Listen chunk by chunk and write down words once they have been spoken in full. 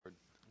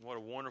What a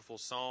wonderful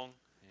song,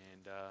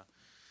 and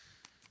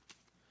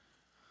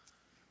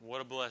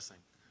what a blessing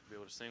to be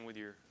able to sing with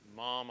your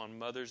mom on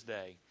Mother's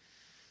Day.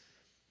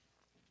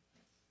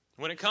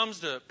 When it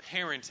comes to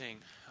parenting,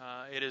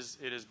 it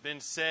has been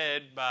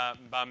said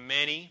by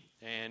many,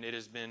 and it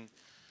has been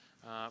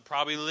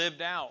probably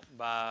lived out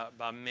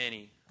by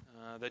many,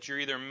 that you're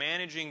either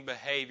managing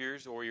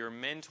behaviors or you're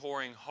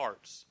mentoring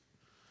hearts.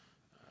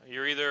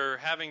 You're either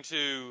having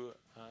to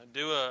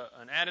do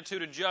an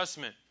attitude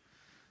adjustment,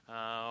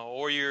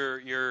 or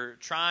you're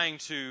trying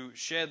to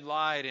shed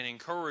light and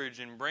encourage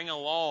and bring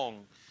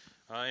along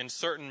in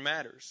certain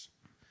matters.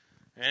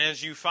 And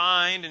as you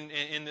find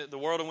in the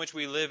world in which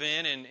we live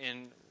in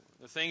and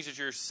the things that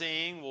you're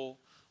seeing, we'll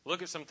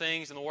look at some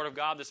things in the Word of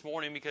God this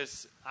morning,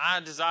 because I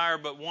desire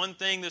but one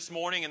thing this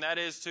morning, and that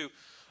is to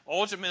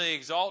ultimately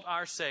exalt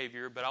our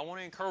Savior. But I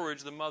want to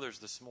encourage the mothers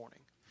this morning.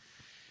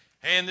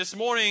 And this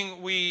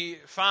morning we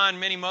find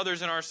many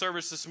mothers in our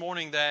service this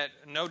morning that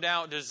no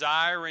doubt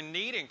desire and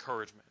need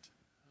encouragement.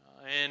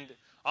 And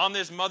on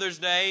this Mother's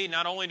Day,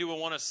 not only do we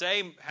want to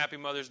say Happy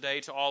Mother's Day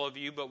to all of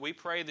you, but we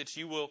pray that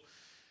you will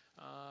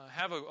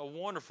have a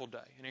wonderful day,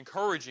 an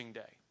encouraging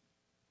day.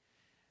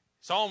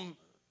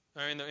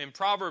 In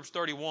Proverbs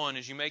 31,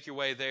 as you make your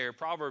way there,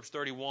 Proverbs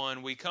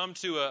 31, we come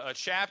to a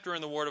chapter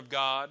in the Word of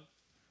God.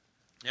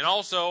 And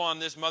also on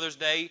this Mother's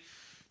Day,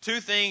 two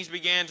things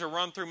began to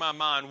run through my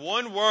mind.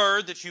 One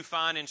word that you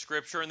find in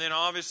Scripture, and then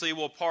obviously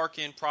we'll park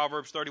in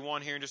Proverbs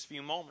 31 here in just a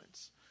few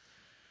moments.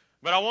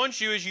 But I want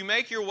you, as you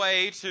make your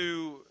way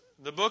to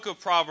the book of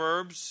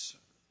Proverbs,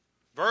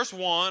 verse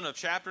 1 of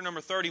chapter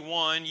number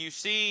 31, you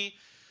see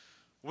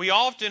we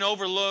often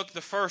overlook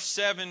the first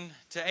 7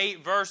 to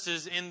 8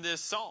 verses in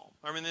this psalm,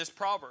 or in this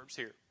Proverbs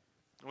here.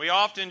 We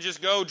often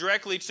just go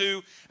directly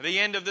to the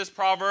end of this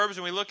Proverbs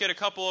and we look at a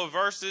couple of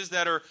verses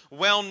that are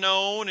well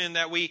known and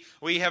that we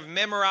have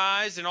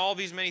memorized and all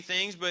these many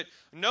things. But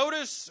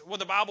notice what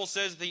the Bible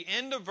says at the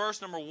end of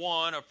verse number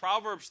 1 of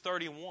Proverbs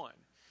 31.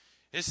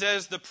 It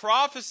says, the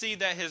prophecy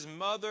that his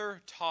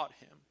mother taught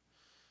him.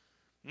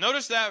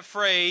 Notice that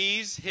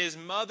phrase, his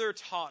mother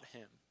taught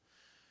him.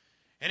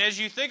 And as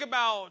you think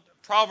about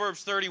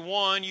Proverbs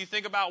 31, you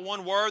think about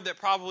one word that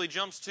probably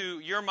jumps to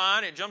your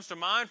mind. It jumps to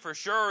mine for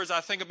sure as I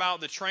think about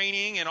the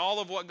training and all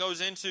of what goes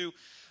into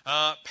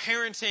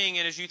parenting.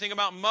 And as you think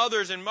about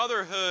mothers and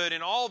motherhood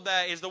and all of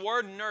that, is the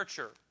word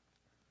nurture.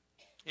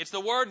 It's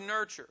the word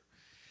nurture.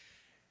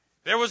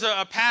 There was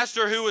a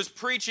pastor who was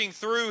preaching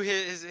through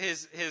his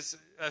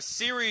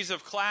series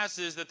of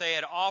classes that they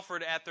had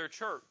offered at their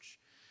church.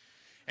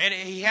 And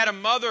he had a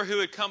mother who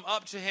had come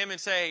up to him and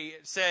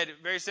said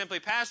very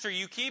simply, Pastor,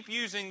 you keep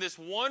using this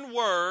one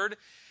word,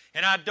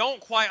 and I don't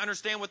quite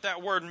understand what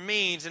that word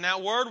means. And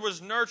that word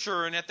was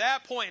nurture. And at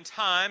that point in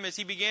time, as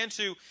he began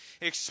to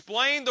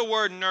explain the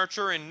word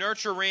nurture and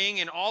nurturing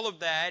and all of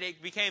that,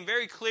 it became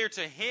very clear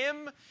to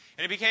him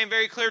and it became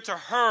very clear to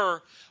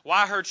her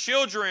why her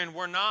children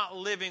were not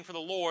living for the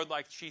Lord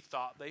like she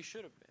thought they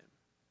should have been.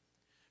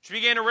 She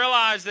began to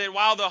realize that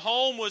while the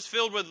home was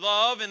filled with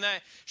love and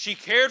that she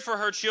cared for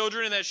her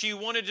children and that she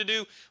wanted to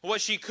do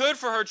what she could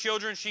for her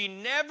children, she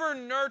never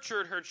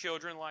nurtured her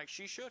children like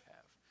she should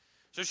have.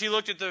 So she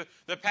looked at the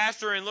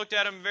pastor and looked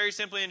at him very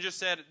simply and just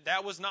said,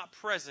 that was not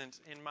present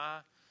in my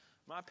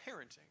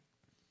parenting.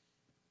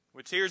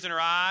 With tears in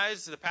her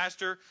eyes, the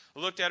pastor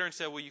looked at her and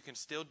said, well, you can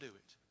still do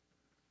it.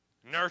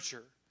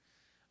 Nurture.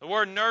 The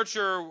word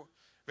nurture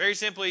very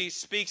simply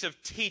speaks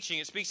of teaching.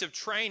 It speaks of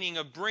training,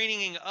 of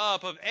bringing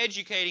up, of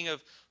educating,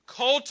 of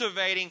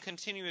cultivating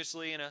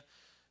continuously in a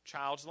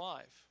child's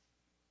life.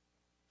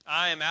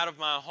 I am out of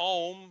my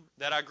home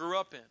that I grew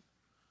up in.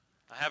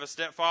 I have a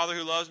stepfather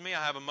who loves me.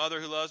 I have a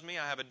mother who loves me.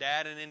 I have a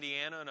dad in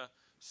Indiana and a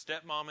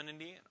stepmom in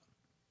Indiana.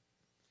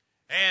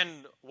 And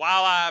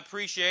while I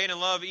appreciate and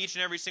love each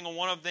and every single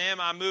one of them,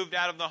 I moved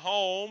out of the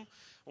home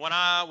when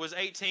I was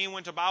 18,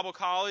 went to Bible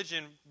college,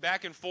 and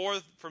back and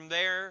forth from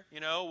there,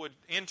 would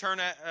intern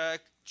at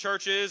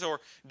churches or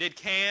did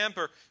camp.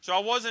 So I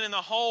wasn't in the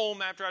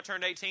home after I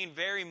turned 18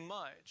 very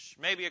much.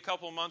 Maybe a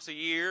couple of months a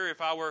year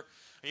if I were,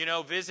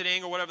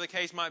 visiting or whatever the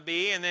case might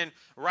be. And then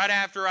right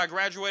after I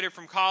graduated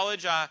from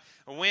college, I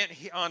went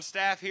on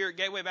staff here at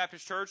Gateway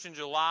Baptist Church in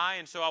July.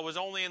 And so I was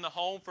only in the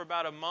home for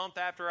about a month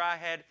after I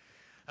had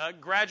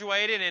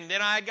graduated, and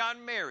then I had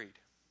gotten married.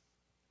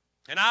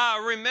 And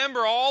I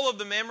remember all of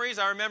the memories.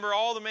 I remember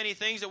all the many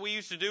things that we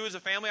used to do as a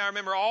family. I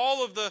remember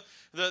all of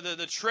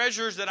the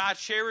treasures that I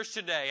cherish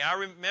today. I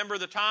remember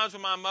the times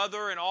with my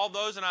mother and all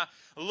those, and I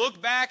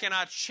look back and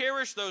I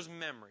cherish those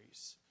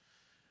memories.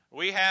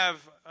 We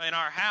have in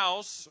our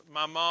house,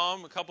 my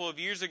mom a couple of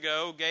years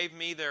ago gave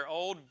me their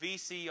old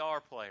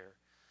VCR player.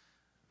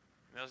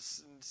 Now,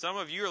 some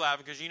of you are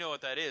laughing because you know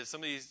what that is.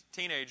 Some of these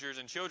teenagers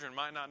and children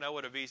might not know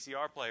what a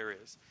VCR player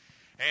is.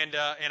 And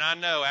I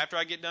know after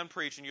I get done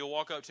preaching, you'll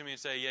walk up to me and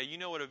say, yeah, you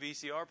know what a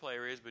VCR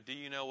player is, but do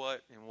you know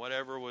what, and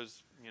whatever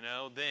was,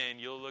 then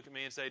you'll look at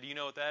me and say, do you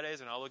know what that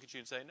is? And I'll look at you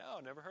and say, no,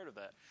 I've never heard of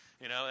that.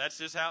 That's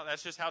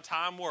just how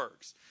time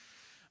works.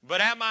 But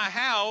at my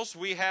house,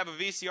 we have a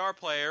VCR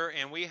player,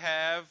 and we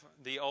have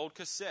the old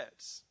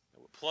cassettes.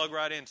 that would plug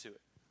right into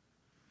it.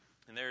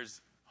 And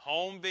there's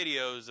home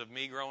videos of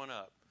me growing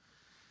up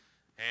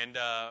and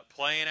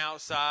playing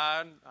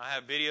outside. I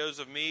have videos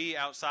of me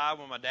outside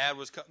when my dad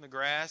was cutting the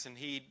grass, and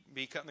he'd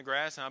be cutting the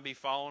grass, and I'd be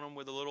following him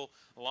with a little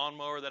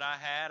lawnmower that I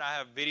had. I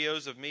have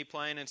videos of me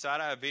playing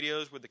inside. I have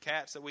videos with the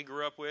cats that we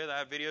grew up with. I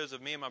have videos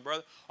of me and my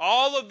brother.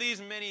 All of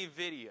these many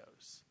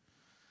videos.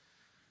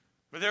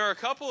 But there are a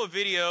couple of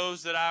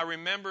videos that I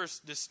remember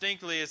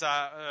distinctly as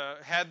I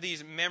had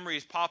these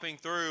memories popping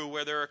through,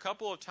 where there are a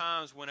couple of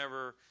times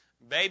whenever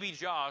baby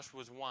Josh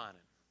was whining.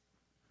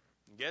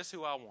 And guess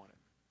who I wanted?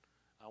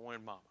 I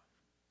wanted Mama.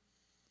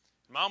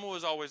 Mama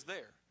was always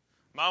there.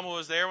 Mama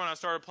was there when I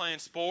started playing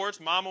sports.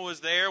 Mama was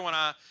there when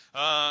I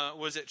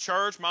was at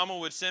church. Mama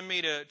would send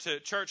me to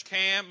church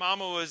camp.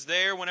 Mama was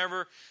there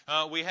whenever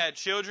we had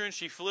children.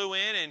 She flew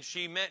in and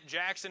she met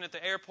Jackson at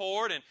the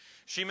airport, and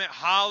she met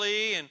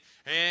Holly. And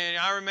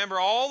I remember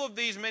all of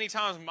these many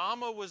times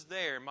Mama was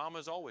there.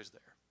 Mama's always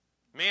there.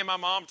 Me and my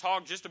mom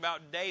talk just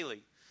about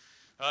daily.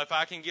 If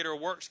I can get her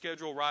work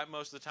schedule right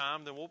most of the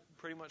time, then we'll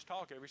pretty much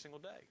talk every single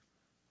day.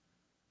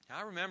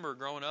 I remember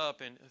growing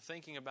up and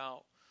thinking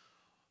about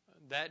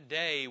that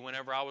day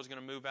whenever I was going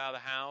to move out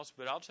of the house,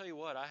 but I'll tell you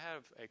what, I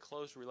have a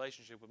close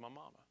relationship with my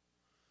mama.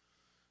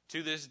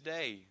 To this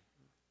day,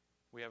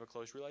 we have a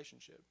close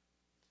relationship.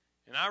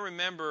 And I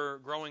remember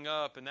growing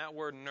up, and that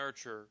word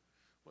nurture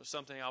was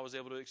something I was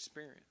able to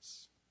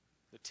experience.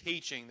 The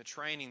teaching, the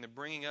training, the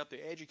bringing up,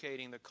 the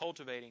educating, the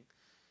cultivating.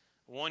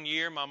 One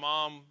year, my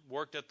mom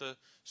worked at the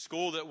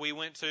school that we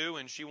went to,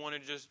 and she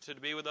wanted just to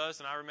be with us.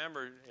 And I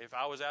remember if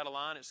I was out of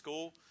line at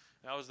school,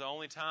 that was the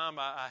only time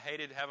I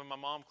hated having my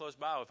mom close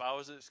by. If I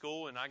was at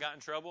school and I got in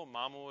trouble,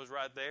 Mama was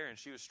right there, and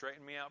she was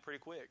straightening me out pretty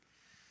quick.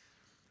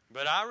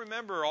 But I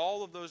remember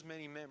all of those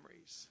many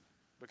memories.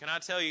 But can I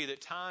tell you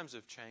that times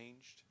have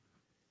changed?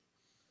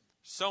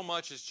 So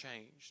much has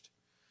changed.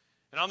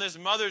 And on this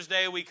Mother's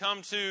Day, we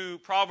come to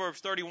Proverbs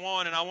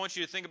 31, and I want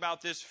you to think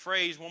about this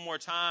phrase one more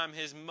time.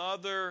 His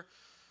mother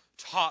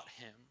taught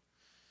him.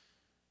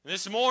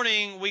 This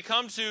morning, we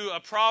come to a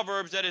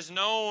Proverbs that is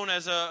known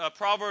as a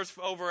Proverbs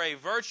over a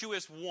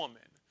virtuous woman.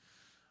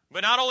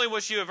 But not only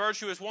was she a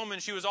virtuous woman,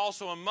 she was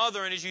also a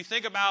mother. And as you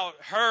think about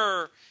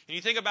her, and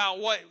you think about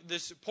what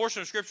this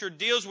portion of Scripture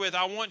deals with,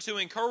 I want to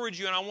encourage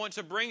you, and I want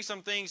to bring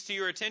some things to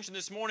your attention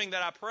this morning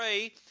that I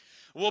pray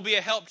will be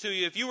a help to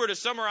you. If you were to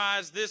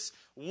summarize this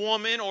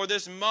woman or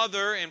this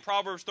mother in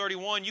Proverbs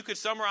 31, you could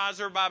summarize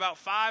her by about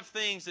 5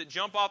 things that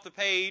jump off the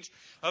page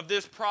of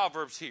this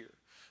Proverbs here.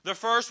 The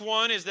first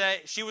one is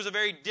that she was a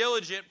very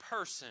diligent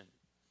person.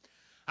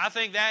 I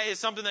think that is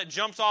something that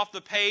jumps off the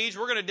page.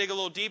 We're going to dig a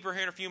little deeper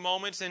here in a few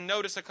moments and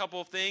notice a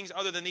couple of things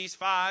other than these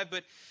 5,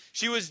 but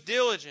she was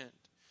diligent.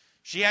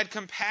 She had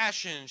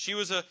compassion. She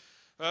was a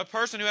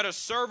person who had a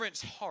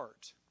servant's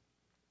heart.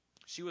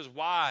 She was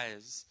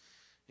wise,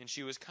 and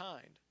she was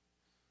kind.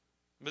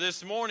 But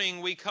this morning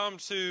we come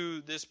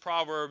to this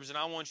Proverbs, and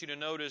I want you to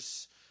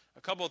notice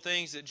a couple of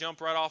things that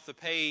jump right off the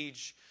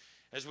page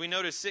as we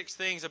notice 6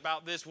 things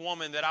about this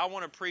woman that I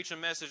want to preach a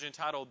message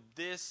entitled,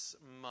 This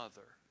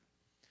Mother.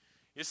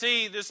 You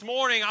see, this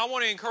morning I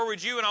want to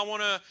encourage you, and I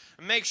want to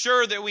make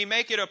sure that we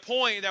make it a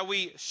point that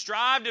we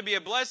strive to be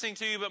a blessing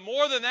to you, but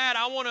more than that,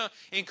 I want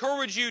to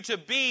encourage you to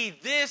be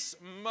this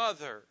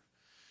mother.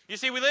 You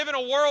see, we live in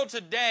a world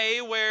today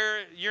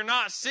where you're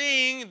not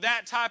seeing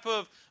that type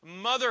of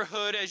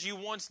motherhood as you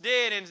once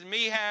did. And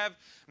me have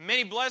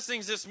many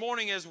blessings this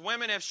morning as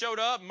women have showed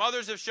up,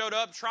 mothers have showed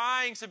up,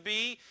 trying to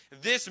be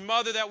this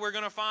mother that we're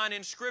going to find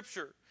in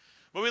Scripture.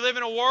 But we live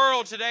in a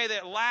world today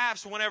that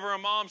laughs whenever a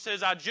mom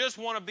says, I just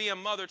want to be a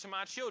mother to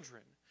my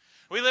children.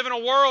 We live in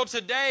a world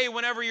today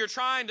whenever you're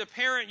trying to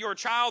parent your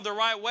child the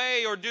right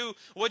way or do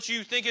what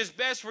you think is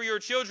best for your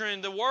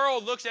children, the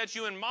world looks at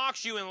you and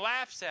mocks you and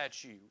laughs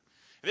at you.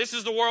 This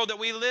is the world that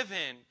we live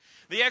in.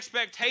 The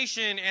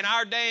expectation in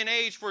our day and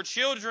age for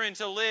children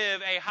to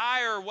live a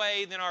higher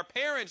way than our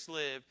parents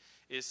live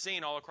is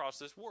seen all across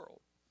this world.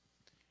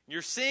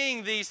 You're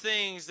seeing these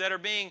things that are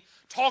being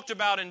talked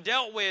about and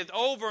dealt with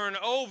over and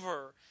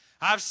over.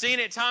 I've seen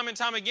it time and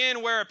time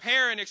again where a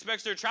parent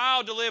expects their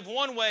child to live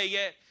one way,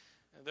 yet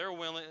they're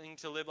willing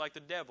to live like the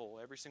devil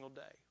every single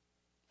day.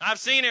 I've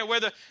seen it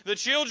where the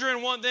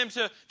children want them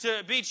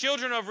to be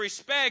children of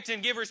respect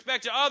and give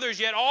respect to others,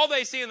 yet all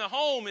they see in the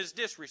home is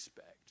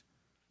disrespect.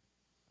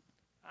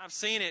 I've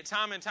seen it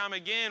time and time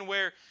again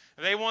where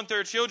they want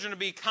their children to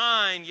be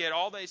kind, yet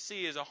all they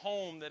see is a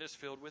home that is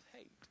filled with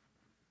hate.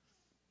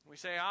 We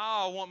say,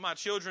 I want my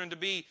children to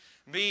be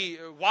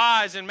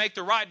wise and make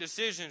the right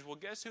decisions. Well,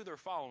 guess who they're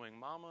following?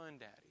 Mama and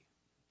Daddy.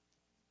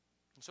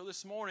 And so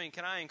this morning,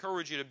 can I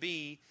encourage you to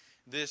be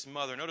this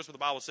mother? Notice what the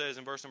Bible says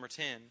in verse number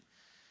 10.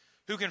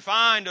 Who can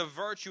find a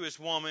virtuous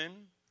woman,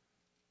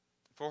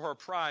 for her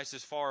price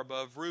is far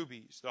above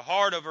rubies. The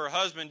heart of her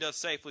husband doth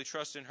safely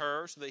trust in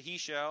her, so that he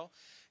shall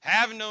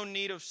have no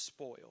need of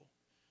spoil.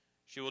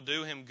 She will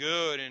do him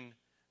good and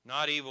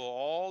not evil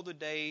all the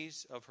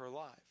days of her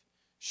life.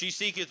 She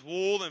seeketh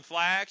wool and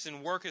flax,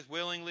 and worketh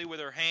willingly with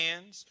her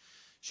hands.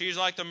 She is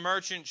like the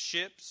merchant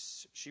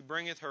ships. She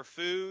bringeth her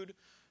food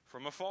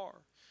from afar.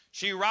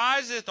 She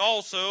riseth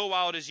also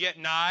while it is yet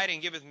night,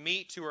 and giveth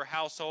meat to her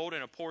household,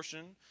 and a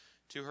portion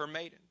to her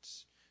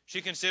maidens.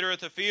 She considereth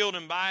the field,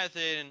 and buyeth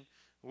it, and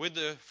with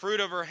the fruit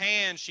of her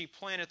hand she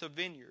planteth a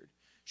vineyard.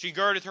 She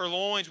girdeth her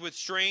loins with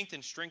strength,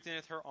 and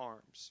strengtheneth her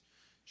arms.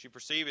 She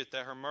perceiveth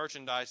that her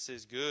merchandise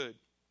is good.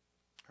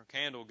 Her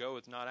candle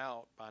goeth not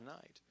out by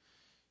night.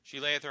 She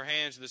layeth her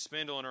hands to the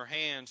spindle, and her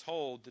hands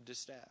hold the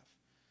distaff.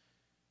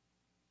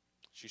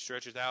 She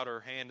stretcheth out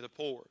her hand to the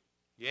poor.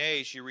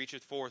 Yea, she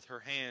reacheth forth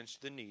her hands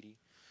to the needy.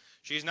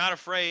 She is not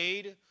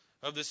afraid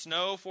of the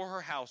snow for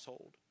her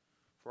household,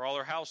 for all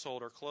her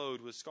household are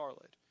clothed with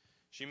scarlet.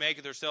 She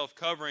maketh herself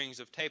coverings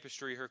of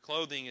tapestry. Her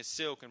clothing is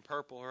silk and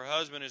purple. Her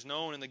husband is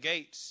known in the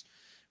gates.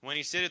 When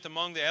he sitteth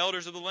among the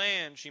elders of the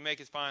land, she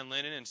maketh fine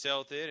linen, and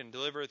selleth it, and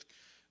delivereth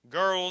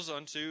girls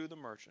unto the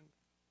merchant.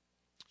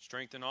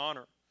 Strength and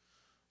honor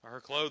are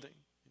her clothing,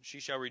 and she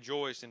shall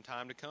rejoice in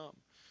time to come.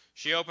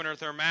 She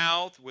openeth her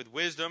mouth with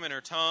wisdom, and her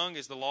tongue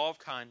is the law of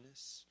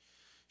kindness.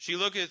 She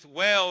looketh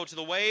well to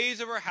the ways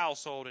of her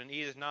household, and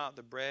eateth not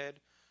the bread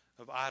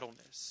of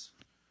idleness.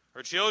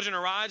 Her children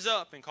arise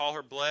up and call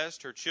her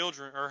blessed,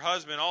 her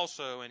husband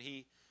also, and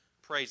he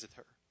praiseth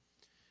her.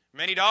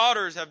 Many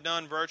daughters have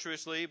done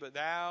virtuously, but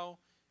thou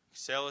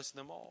excellest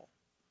them all.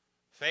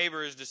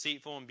 Favor is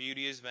deceitful, and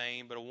beauty is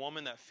vain, but a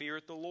woman that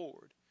feareth the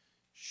Lord,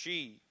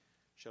 she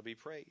shall be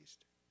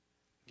praised.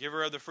 Give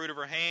her of the fruit of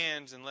her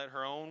hands, and let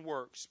her own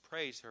works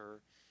praise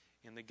her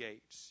in the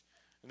gates.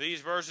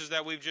 These verses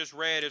that we've just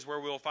read is where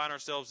we'll find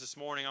ourselves this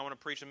morning. I want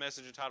to preach a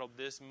message entitled,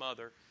 This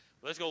Mother.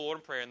 Let's go, Lord,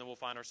 in prayer, and then we'll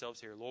find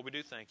ourselves here. Lord, we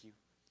do thank you.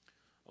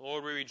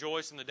 Lord, we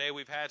rejoice in the day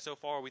we've had so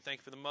far. We thank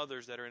you for the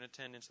mothers that are in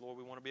attendance. Lord,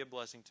 we want to be a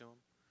blessing to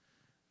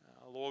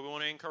them. Lord, we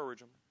want to encourage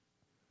them.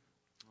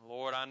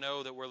 Lord, I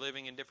know that we're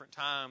living in different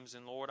times,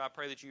 and Lord, I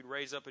pray that you'd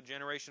raise up a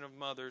generation of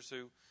mothers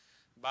who,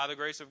 by the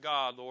grace of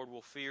God, Lord,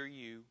 will fear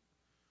you,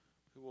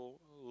 who will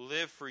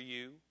live for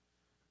you,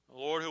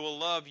 Lord, who will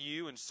love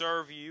you and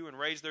serve you and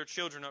raise their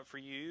children up for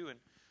you, and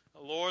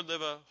Lord,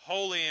 live a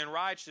holy and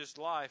righteous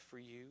life for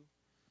you.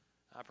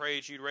 I pray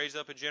that you'd raise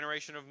up a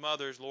generation of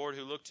mothers, Lord,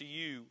 who look to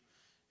you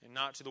and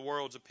not to the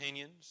world's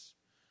opinions.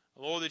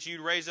 Lord, that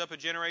you'd raise up a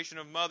generation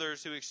of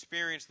mothers who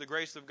experience the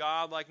grace of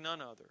God like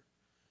none other.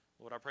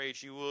 Lord, I pray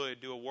that you would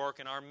do a work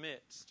in our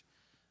midst.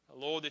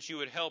 Lord, that you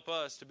would help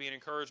us to be an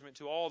encouragement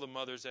to all the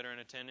mothers that are in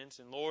attendance.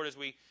 And Lord, as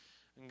we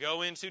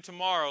go into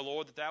tomorrow,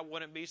 Lord, that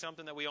wouldn't be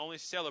something that we only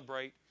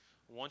celebrate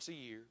once a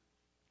year.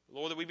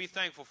 Lord, that we be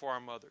thankful for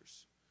our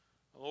mothers.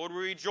 Lord,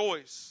 we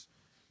rejoice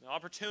in the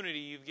opportunity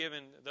you've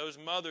given those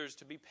mothers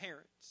to be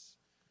parents.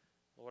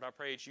 Lord, I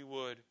pray that you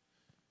would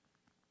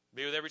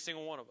be with every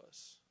single one of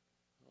us.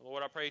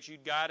 Lord, I pray that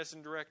you'd guide us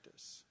and direct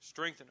us,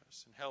 strengthen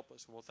us, and help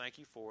us. And we'll thank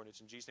you for it. It's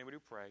in Jesus' name we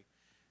do pray.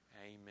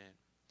 Amen.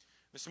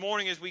 This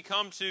morning as we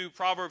come to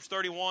Proverbs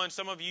 31,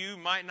 some of you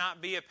might not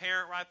be a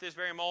parent right this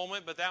very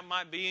moment, but that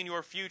might be in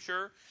your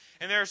future.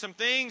 And there are some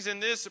things in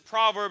this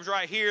Proverbs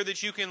right here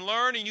that you can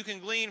learn and you can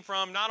glean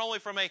from, not only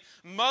from a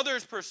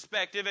mother's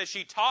perspective as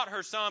she taught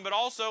her son, but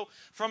also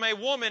from a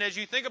woman as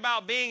you think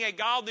about being a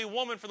godly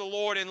woman for the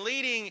Lord and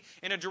leading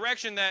in a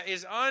direction that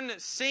is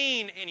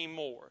unseen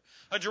anymore.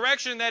 A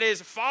direction that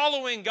is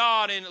following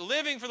God and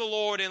living for the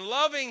Lord and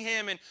loving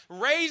Him and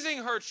raising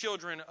her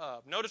children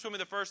up. Notice with me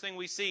the first thing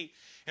we see.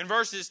 In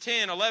verses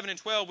 10, 11, and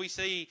 12, we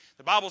see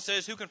the Bible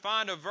says, Who can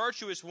find a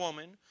virtuous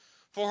woman?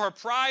 For her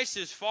price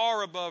is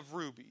far above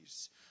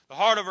rubies. The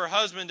heart of her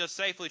husband doth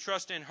safely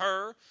trust in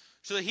her,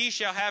 so that he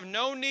shall have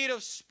no need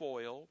of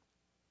spoil.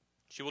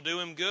 She will do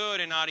him good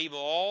and not evil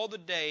all the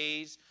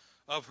days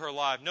of her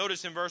life.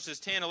 Notice in verses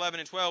 10,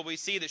 11, and 12, we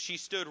see that she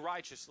stood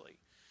righteously.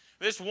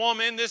 This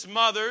woman, this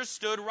mother,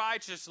 stood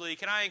righteously.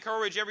 Can I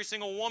encourage every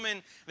single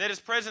woman that is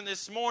present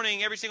this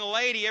morning, every single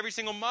lady, every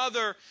single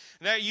mother,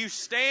 that you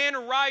stand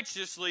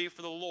righteously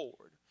for the Lord?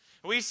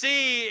 We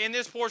see in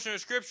this portion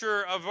of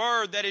Scripture a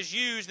word that is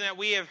used and that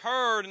we have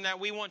heard and that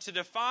we want to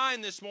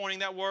define this morning.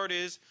 That word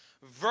is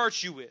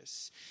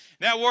virtuous.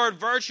 That word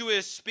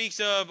virtuous speaks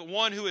of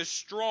one who is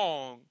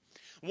strong,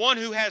 one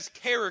who has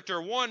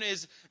character, one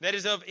that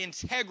is of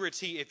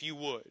integrity, if you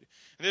would.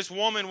 This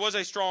woman was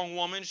a strong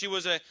woman. She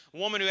was a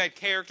woman who had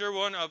character,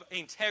 one of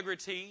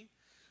integrity.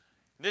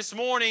 This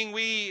morning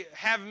we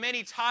have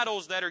many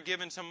titles that are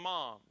given to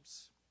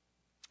moms.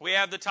 We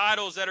have the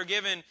titles that are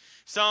given,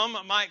 some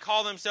might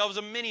call themselves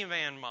a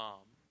minivan mom.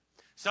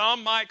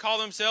 Some might call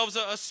themselves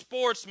a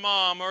sports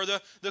mom or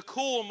the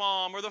cool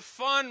mom or the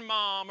fun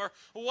mom or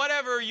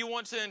whatever you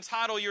want to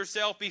entitle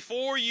yourself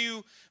before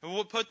you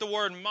put the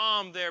word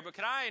mom there. But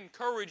can I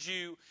encourage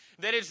you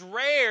that it's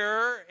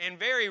rare, and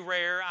very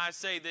rare, I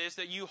say this,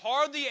 that you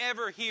hardly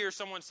ever hear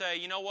someone say,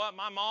 you know what,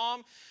 my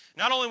mom,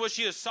 not only was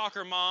she a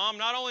soccer mom,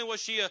 not only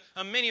was she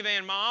a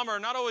minivan mom, or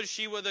not only was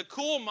she a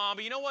cool mom,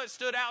 but you know what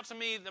stood out to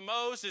me the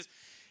most is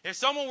if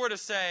someone were to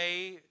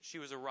say she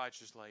was a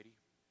righteous lady.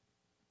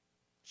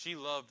 She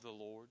loved the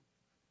Lord.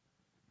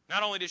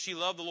 Not only did she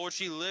love the Lord,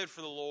 she lived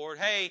for the Lord.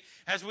 Hey,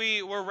 as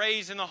we were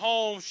raised in the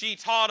home, she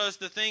taught us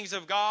the things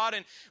of God,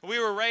 and we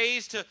were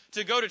raised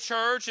to go to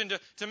church and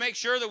to make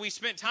sure that we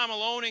spent time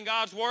alone in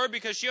God's Word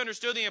because she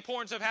understood the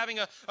importance of having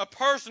a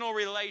personal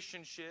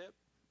relationship.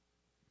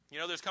 You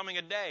know, there's coming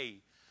a day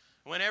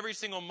when every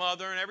single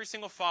mother and every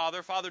single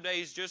father, Father's Day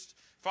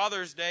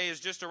is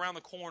just around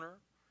the corner.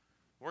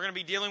 We're going to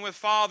be dealing with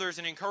fathers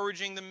and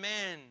encouraging the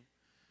men.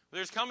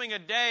 There's coming a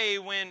day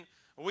when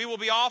we will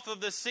be off of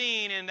the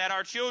scene and that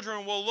our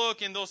children will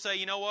look and they'll say,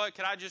 you know what,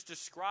 can I just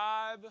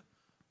describe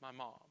my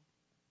mom?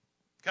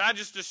 Can I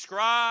just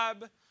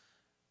describe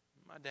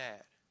my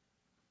dad?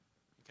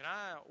 Can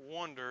I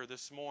wonder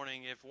this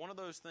morning if one of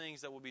those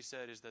things that will be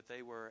said is that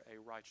they were a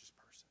righteous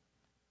person?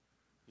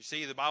 You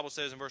see, the Bible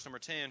says in verse number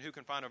 10, who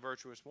can find a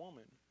virtuous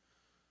woman?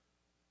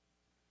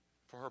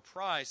 For her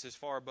price is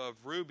far above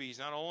rubies.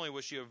 Not only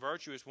was she a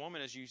virtuous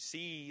woman, as you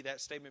see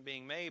that statement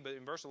being made, but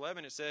in verse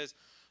 11 it says,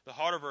 the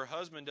heart of her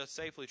husband doth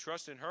safely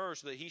trust in her,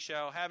 so that he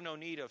shall have no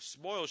need of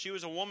spoil. She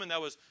was a woman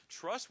that was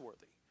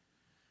trustworthy.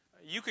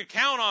 You could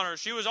count on her.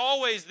 She was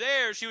always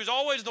there. She was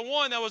always the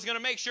one that was going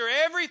to make sure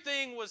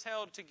everything was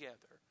held together.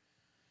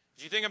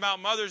 As you think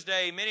about Mother's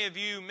Day, many of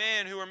you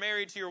men who are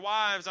married to your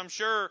wives, I'm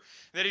sure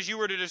that as you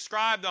were to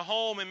describe the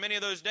home in many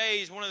of those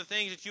days, one of the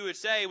things that you would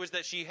say was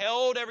that she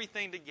held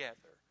everything together.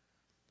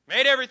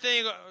 Made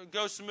everything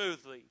go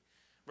smoothly.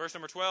 Verse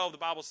number 12, the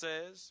Bible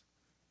says,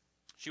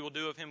 she will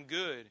do of him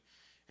good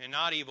and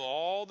not evil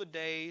all the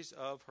days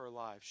of her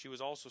life. She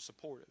was also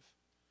supportive.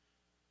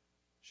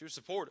 She was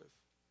supportive.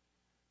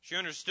 She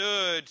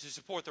understood to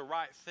support the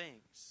right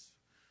things.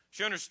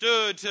 She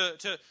understood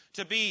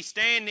to be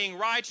standing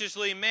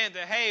righteously meant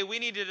that, hey, we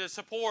needed to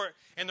support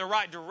in the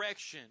right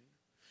direction.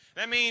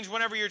 That means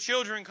whenever your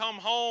children come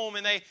home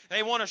and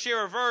they want to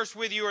share a verse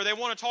with you or they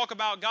want to talk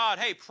about God,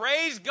 hey,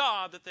 praise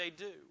God that they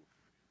do.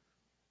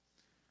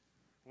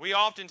 We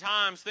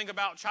oftentimes think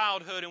about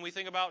childhood and we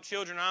think about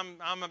children.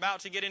 I'm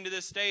about to get into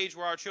this stage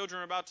where our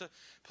children are about to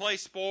play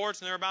sports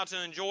and they're about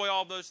to enjoy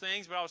all those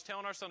things. But I was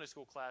telling our Sunday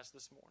school class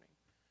this morning.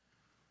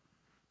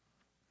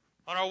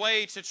 On our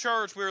way to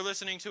church, we were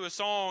listening to a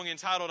song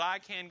entitled, I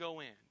Can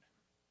Go In.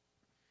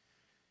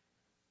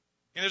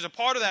 And there's a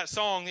part of that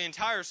song, the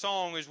entire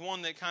song is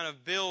one that kind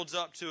of builds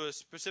up to a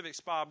specific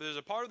spot. But there's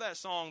a part of that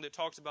song that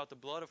talks about the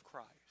blood of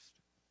Christ.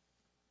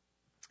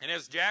 And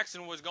as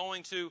Jackson was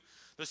going to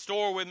the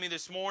store with me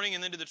this morning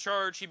and then to the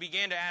church, he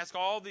began to ask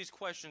all these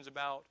questions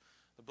about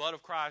the blood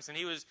of Christ. And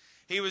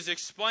he was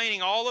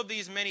explaining all of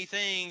these many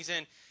things.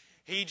 And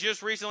he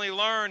just recently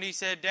learned, he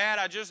said, Dad,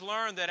 I just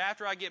learned that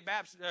after I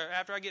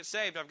get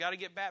saved, I've got to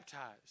get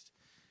baptized.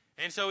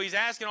 And so he's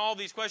asking all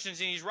these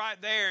questions, and he's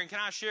right there. And can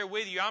I share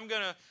with you? I'm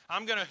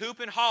gonna hoop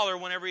and holler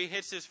whenever he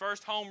hits his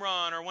first home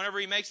run, or whenever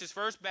he makes his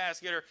first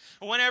basket, or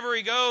whenever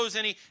he goes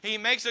and he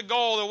makes a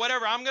goal, or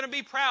whatever. I'm going to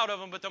be proud of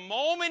him. But the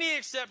moment he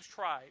accepts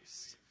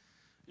Christ,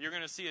 you're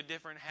going to see a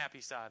different,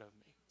 happy side of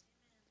me.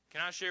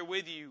 Can I share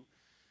with you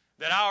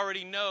that I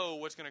already know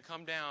what's going to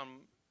come down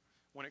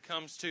when it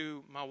comes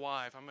to my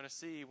wife? I'm going to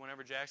see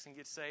whenever Jackson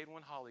gets saved,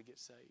 when Holly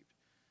gets saved,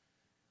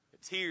 the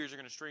tears are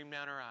going to stream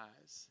down her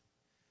eyes.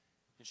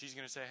 And she's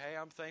going to say, hey,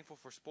 I'm thankful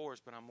for sports,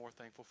 but I'm more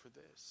thankful for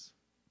this.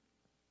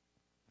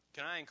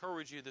 Can I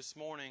encourage you this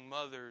morning,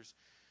 mothers,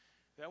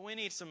 that we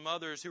need some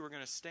mothers who are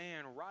going to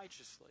stand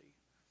righteously.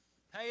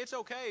 Hey, it's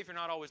okay if you're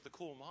not always the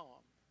cool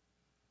mom.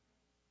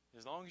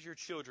 As long as your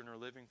children are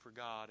living for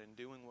God and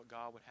doing what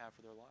God would have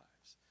for their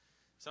lives.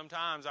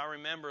 Sometimes I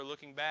remember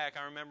looking back,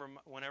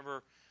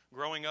 whenever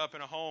growing up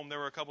in a home, there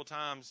were a couple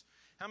times.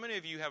 How many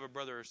of you have a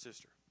brother or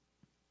sister?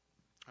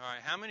 All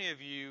right, how many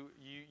of you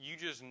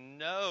just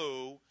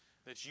know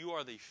that you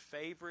are the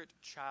favorite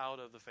child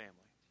of the family?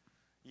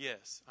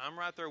 Yes, I'm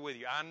right there with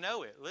you. I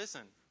know it.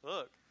 Listen,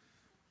 look.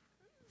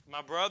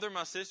 My brother,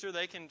 my sister,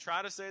 they can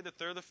try to say that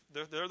they're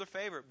the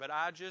favorite, but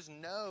I just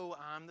know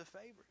I'm the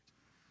favorite.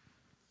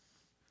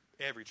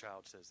 Every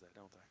child says that,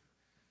 don't they?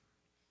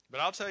 But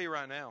I'll tell you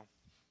right now,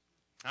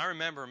 I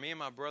remember me and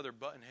my brother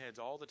butting heads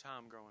all the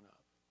time growing up.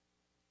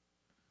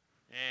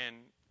 And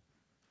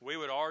we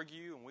would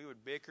argue and we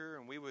would bicker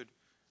and we would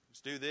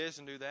do this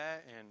and do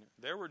that, and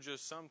there were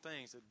just some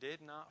things that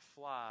did not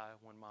fly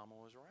when Mama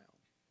was around.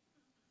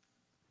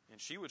 And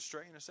she would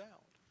straighten us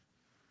out.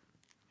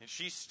 And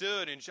she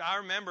stood, and I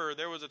remember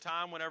there was a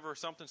time whenever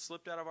something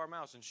slipped out of our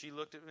mouths, and she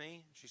looked at me,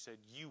 and she said,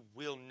 you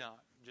will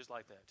not. Just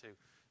like that, too.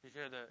 You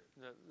hear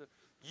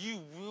you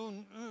will,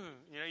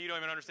 you don't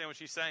even understand what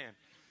she's saying.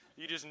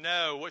 You just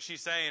know what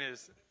she's saying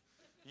is,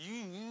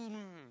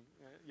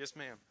 yes,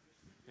 ma'am.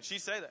 And she'd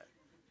say that.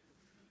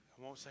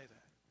 I won't say that.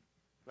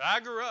 But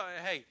I grew up,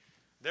 hey,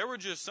 there were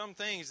just some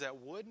things that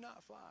would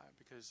not fly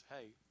because,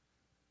 hey,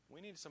 we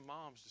need some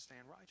moms to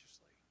stand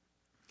righteously.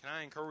 Can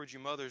I encourage you,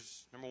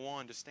 mothers, number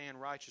one, to stand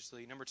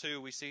righteously? Number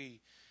two, we see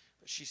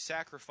that she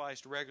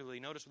sacrificed regularly.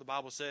 Notice what the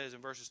Bible says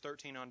in verses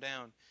 13 on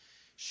down.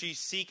 She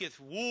seeketh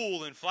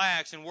wool and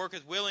flax and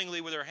worketh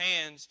willingly with her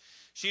hands.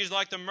 She is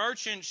like the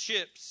merchant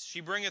ships. She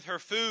bringeth her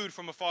food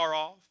from afar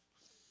off.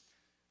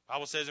 The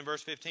Bible says in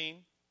verse 15,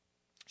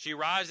 She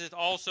riseth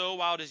also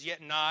while it is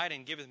yet night,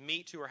 and giveth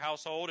meat to her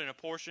household, and a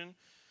portion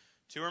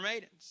to her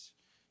maidens.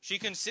 She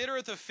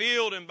considereth a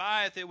field, and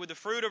buyeth it. With the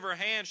fruit of her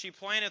hand she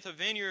planteth a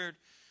vineyard.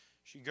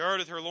 She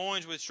girdeth her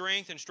loins with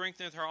strength, and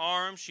strengtheneth her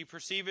arms. She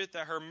perceiveth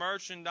that her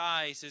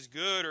merchandise is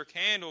good. Her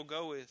candle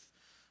goeth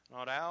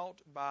not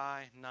out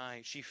by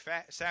night. She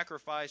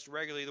sacrificed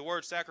regularly. The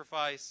word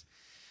sacrifice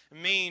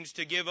means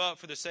to give up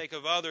for the sake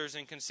of others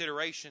and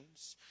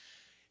considerations.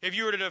 If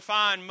you were to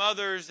define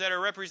mothers that are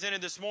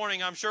represented this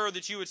morning, I'm sure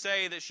that you would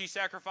say that she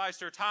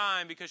sacrificed her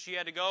time because she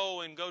had to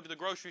go to the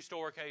grocery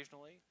store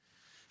occasionally.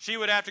 She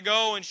would have to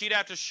go and she'd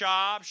have to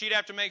shop. She'd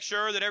have to make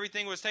sure that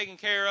everything was taken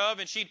care of.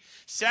 And she'd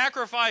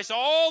sacrifice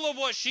all of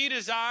what she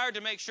desired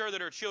to make sure that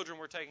her children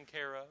were taken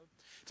care of.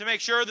 To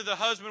make sure that the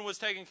husband was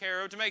taken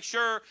care of. To make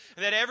sure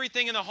that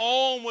everything in the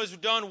home was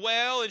done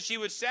well. And she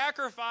would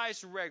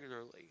sacrifice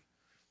regularly.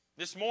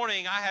 This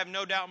morning, I have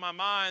no doubt in my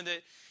mind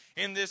that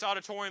in this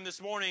auditorium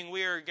this morning,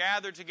 we are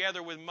gathered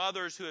together with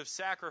mothers who have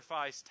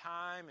sacrificed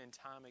time and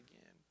time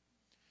again.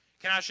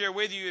 Can I share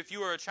with you, if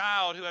you are a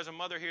child who has a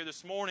mother here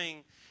this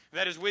morning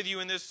that is with you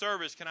in this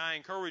service, can I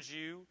encourage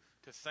you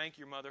to thank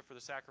your mother for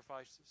the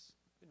sacrifices,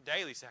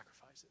 daily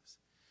sacrifices?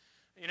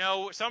 You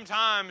know,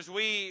 sometimes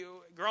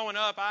growing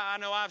up, I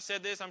know I've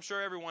said this, I'm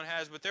sure everyone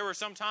has, but there were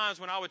some times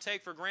when I would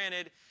take for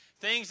granted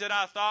things that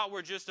I thought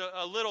were just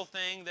a little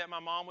thing that my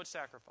mom would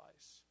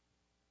sacrifice.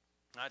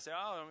 And I'd say,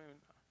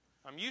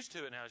 I'm used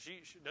to it now.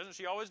 Doesn't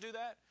she always do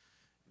that?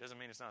 It doesn't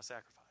mean it's not a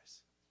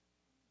sacrifice.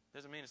 It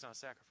doesn't mean it's not a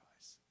sacrifice.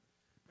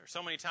 There are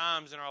so many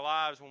times in our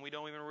lives when we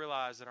don't even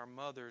realize that our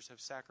mothers have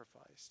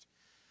sacrificed.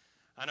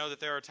 I know that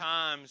there are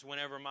times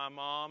whenever my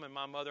mom and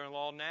my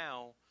mother-in-law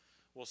now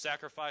will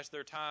sacrifice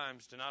their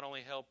times to not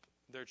only help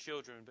their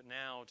children, but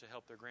now to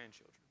help their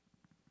grandchildren.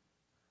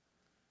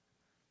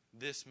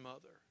 This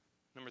mother.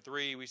 Number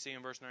 3, we see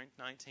in verse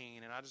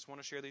 19, and I just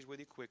want to share these with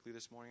you quickly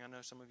this morning. I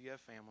know some of you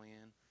have family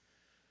in.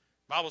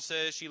 The Bible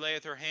says, she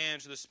layeth her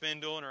hand to the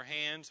spindle, and her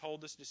hands hold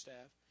the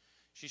distaff.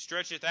 She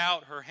stretcheth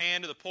out her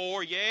hand to the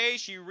poor, yea,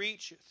 she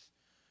reacheth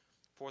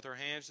forth her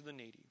hands to the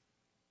needy.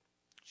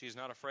 She is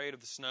not afraid of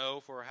the snow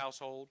for her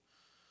household,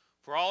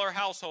 for all her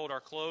household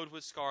are clothed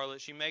with scarlet.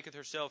 She maketh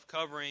herself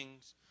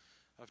coverings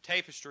of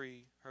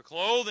tapestry. Her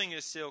clothing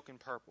is silk and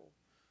purple.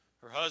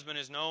 Her husband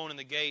is known in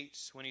the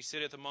gates. When he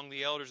sitteth among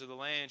the elders of the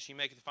land, she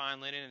maketh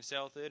fine linen and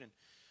selleth it, and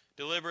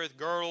delivereth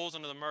girdles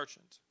unto the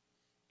merchant.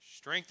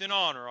 Strength and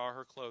honor are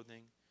her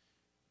clothing,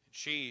 and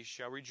she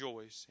shall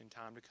rejoice in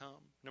time to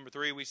come. Number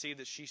 3, we see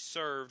that she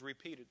served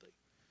repeatedly.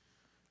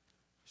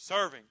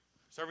 Serving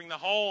the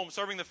home,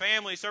 serving the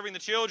family, serving the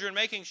children,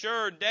 making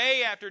sure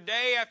day after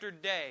day after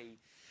day.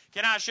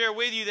 Can I share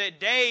with you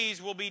that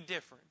days will be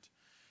different?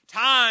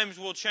 Times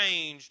will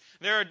change.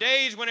 There are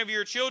days whenever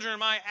your children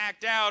might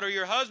act out or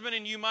your husband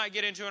and you might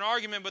get into an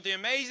argument, but the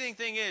amazing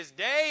thing is,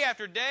 day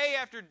after day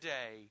after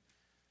day,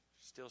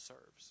 she still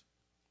serves.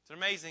 It's an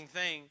amazing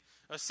thing,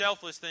 a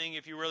selfless thing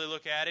if you really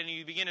look at it, and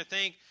you begin to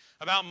think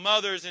about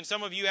mothers, and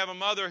some of you have a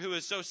mother who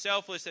is so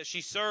selfless that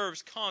she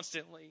serves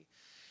constantly.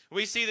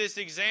 We see this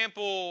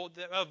example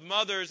of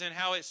mothers and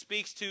how it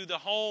speaks to the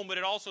home, but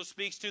it also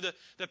speaks to the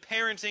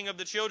parenting of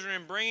the children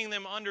and bringing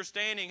them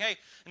understanding. Hey,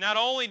 not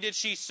only did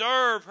she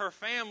serve her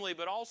family,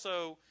 but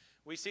also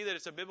we see that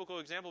it's a biblical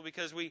example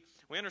because we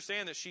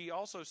understand that she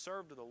also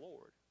served the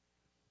Lord.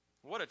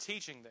 What a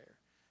teaching there.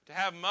 To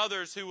have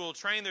mothers who will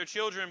train their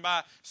children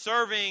by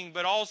serving,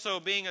 but also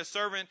being a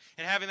servant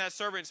and having that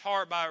servant's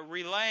heart by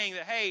relaying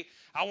that, hey,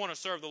 I want to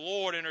serve the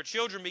Lord, and her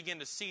children begin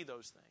to see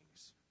those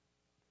things.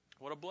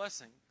 What a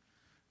blessing.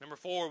 Number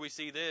 4, we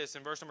see this.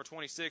 In verse number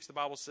 26, the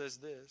Bible says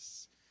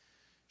this.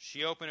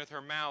 She openeth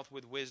her mouth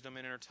with wisdom,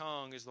 and in her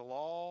tongue is the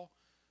law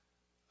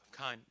of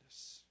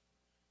kindness.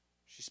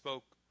 She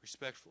spoke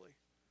respectfully.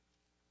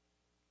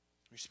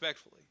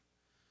 Respectfully.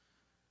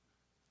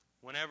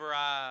 Whenever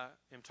I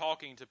am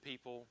talking to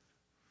people,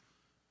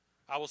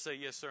 I will say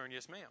yes, sir, and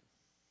yes, ma'am.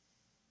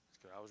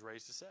 That's what I was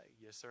raised to say.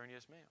 Yes, sir, and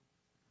yes, ma'am.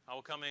 I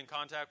will come in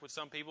contact with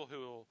some people who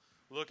will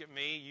look at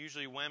me,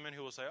 usually women,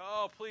 who will say,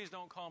 oh, please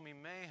don't call me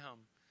ma'am.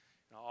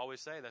 And I'll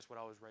always say that's what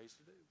I was raised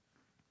to do.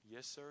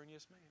 Yes, sir, and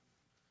yes, ma'am.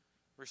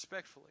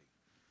 Respectfully.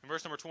 In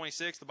verse number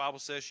 26, the Bible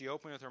says, she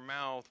openeth her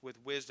mouth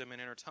with wisdom,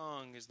 and in her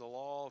tongue is the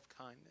law of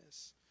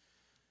kindness.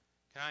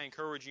 Can I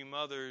encourage you,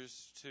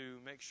 mothers, to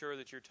make sure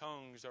that your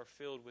tongues are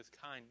filled with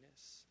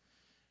kindness?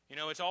 You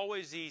know, it's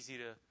always easy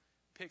to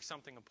pick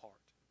something apart.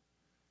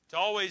 It's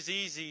always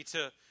easy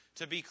to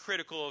be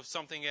critical of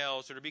something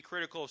else or to be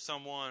critical of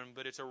someone,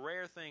 but it's a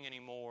rare thing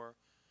anymore.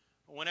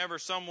 Whenever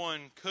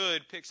someone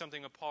could pick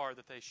something apart,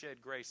 that they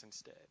shed grace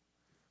instead.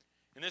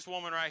 And this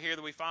woman right here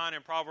that we find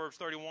in Proverbs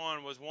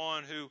 31 was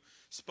one who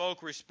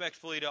spoke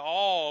respectfully to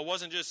all. It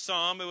wasn't just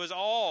some, it was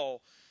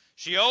all.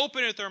 She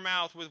openeth her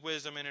mouth with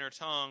wisdom, and in her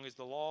tongue is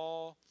the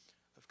law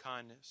of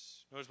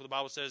kindness. Notice what the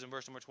Bible says in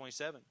verse number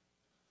 27.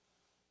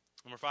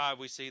 Number 5,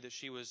 we see that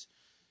she was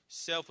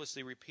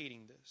selflessly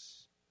repeating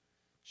this.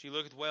 She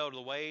looketh well to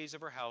the ways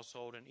of her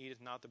household, and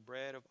eateth not the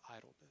bread of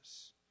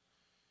idleness.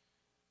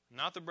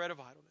 Not the bread of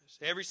idleness.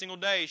 Every single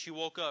day she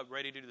woke up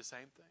ready to do the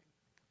same thing.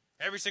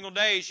 Every single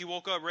day she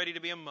woke up ready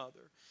to be a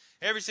mother.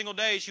 Every single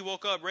day she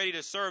woke up ready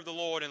to serve the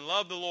Lord and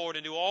love the Lord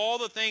and do all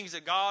the things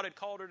that God had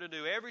called her to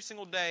do. Every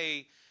single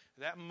day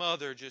that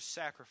mother just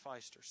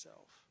sacrificed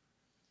herself,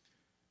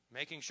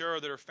 making sure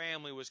that her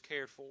family was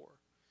cared for.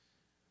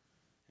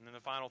 And then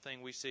the final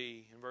thing we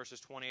see in verses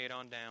 28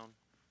 on down,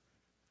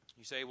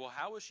 you say, well,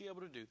 how was she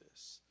able to do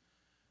this?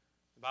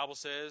 The Bible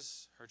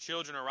says, her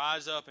children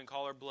arise up and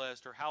call her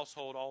blessed, her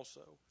household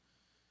also.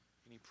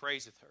 And he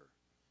praiseth her.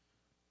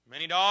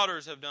 Many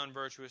daughters have done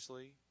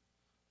virtuously,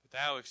 but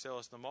thou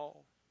excellest them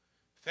all.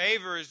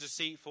 Favor is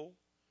deceitful,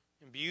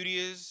 and beauty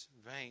is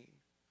vain.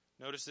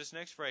 Notice this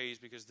next phrase,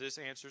 because this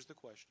answers the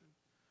question.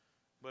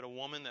 But a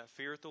woman that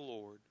feareth the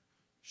Lord,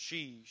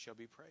 she shall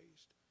be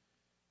praised.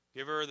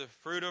 Give her the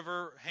fruit of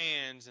her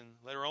hands, and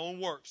let her own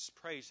works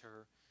praise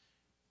her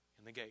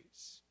in the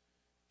gates.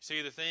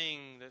 See, the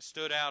thing that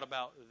stood out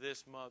about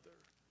this mother,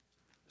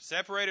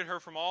 separated her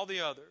from all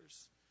the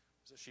others,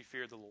 was that she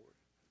feared the Lord.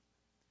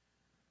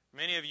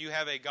 Many of you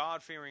have a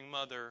God-fearing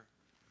mother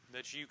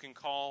that you can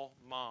call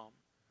mom.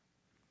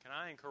 Can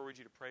I encourage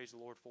you to praise the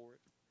Lord for it?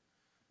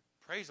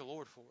 Praise the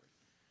Lord for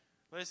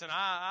it. Listen,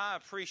 I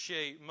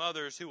appreciate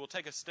mothers who will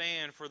take a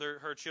stand for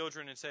her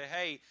children and say,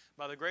 hey,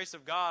 by the grace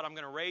of God, I'm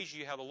going to raise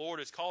you how the Lord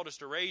has called us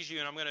to raise you,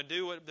 and I'm going to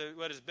do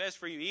what is best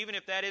for you, even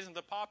if that isn't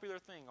the popular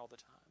thing all the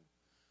time.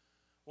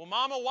 Well,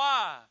 Mama,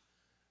 why?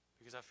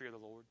 Because I fear the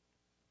Lord.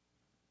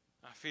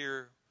 I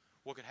fear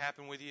what could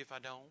happen with you if I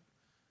don't.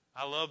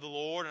 I love the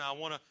Lord, and I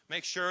want to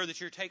make sure that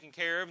you're taken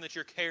care of and that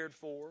you're cared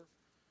for.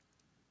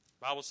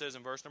 The Bible says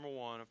in verse number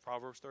 1 of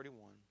Proverbs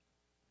 31,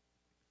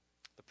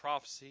 the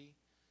prophecy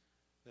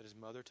that his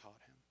mother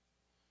taught him.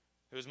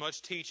 There was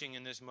much teaching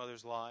in this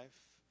mother's life.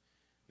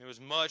 There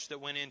was much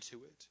that went into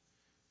it.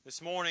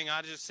 This morning,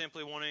 I just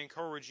simply want to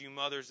encourage you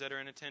mothers that are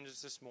in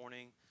attendance this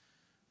morning.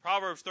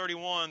 Proverbs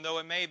 31, though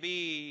it may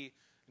be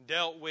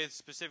dealt with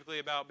specifically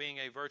about being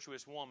a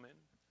virtuous woman,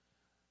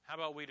 how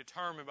about we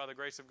determine by the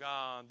grace of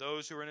God,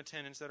 those who are in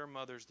attendance that are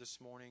mothers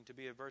this morning, to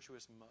be a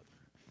virtuous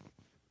mother.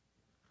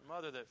 A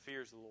mother that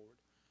fears the Lord.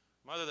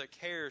 A mother that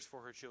cares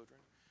for her children.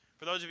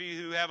 For those of you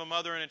who have a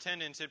mother in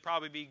attendance, it'd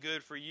probably be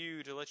good for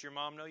you to let your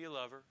mom know you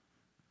love her.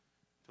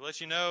 To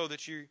let you know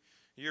that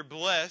you're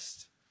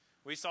blessed.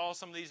 We saw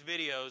some of these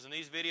videos, and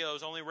these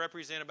videos only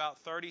represent about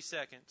 30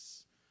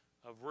 seconds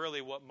of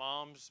really what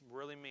moms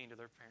really mean to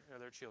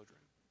their children.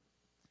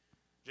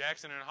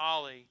 Jackson and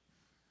Holly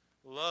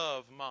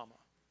love Mama.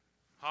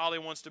 Holly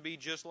wants to be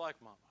just like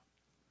Mama.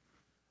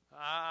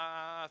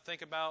 I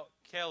think about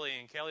Kelly,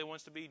 and Kelly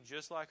wants to be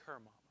just like her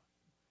Mama.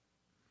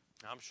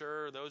 I'm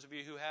sure those of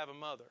you who have a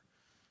mother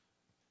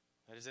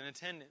that is in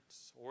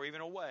attendance or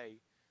even away,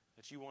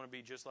 that you want to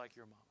be just like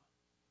your Mama.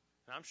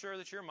 And I'm sure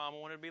that your Mama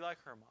wanted to be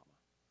like her Mama.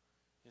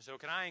 And so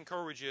can I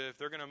encourage you, if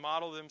they're going to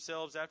model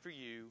themselves after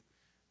you,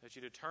 that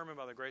you determine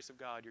by the grace of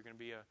God you're going to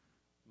be a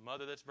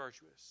mother that's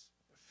virtuous,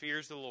 that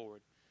fears the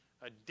Lord,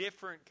 a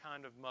different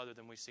kind of mother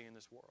than we see in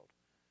this world.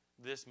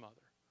 This mother.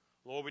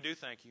 Lord, we do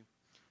thank you.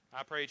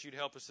 I pray that you'd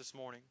help us this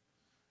morning.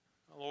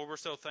 Lord, we're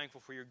so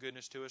thankful for your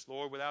goodness to us.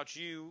 Lord, without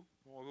you,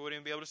 Lord, we wouldn't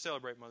even be able to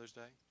celebrate Mother's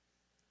Day.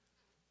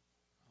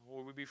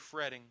 Lord, we'd be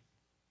fretting,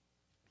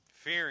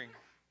 fearing,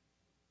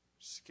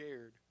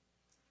 scared.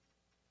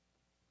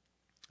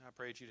 I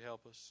pray that you'd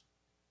help us,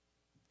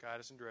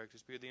 guide us and direct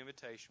us. Be with the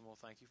invitation. We'll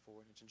thank you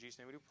for it. It's in Jesus'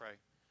 name we do pray.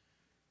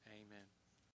 Amen.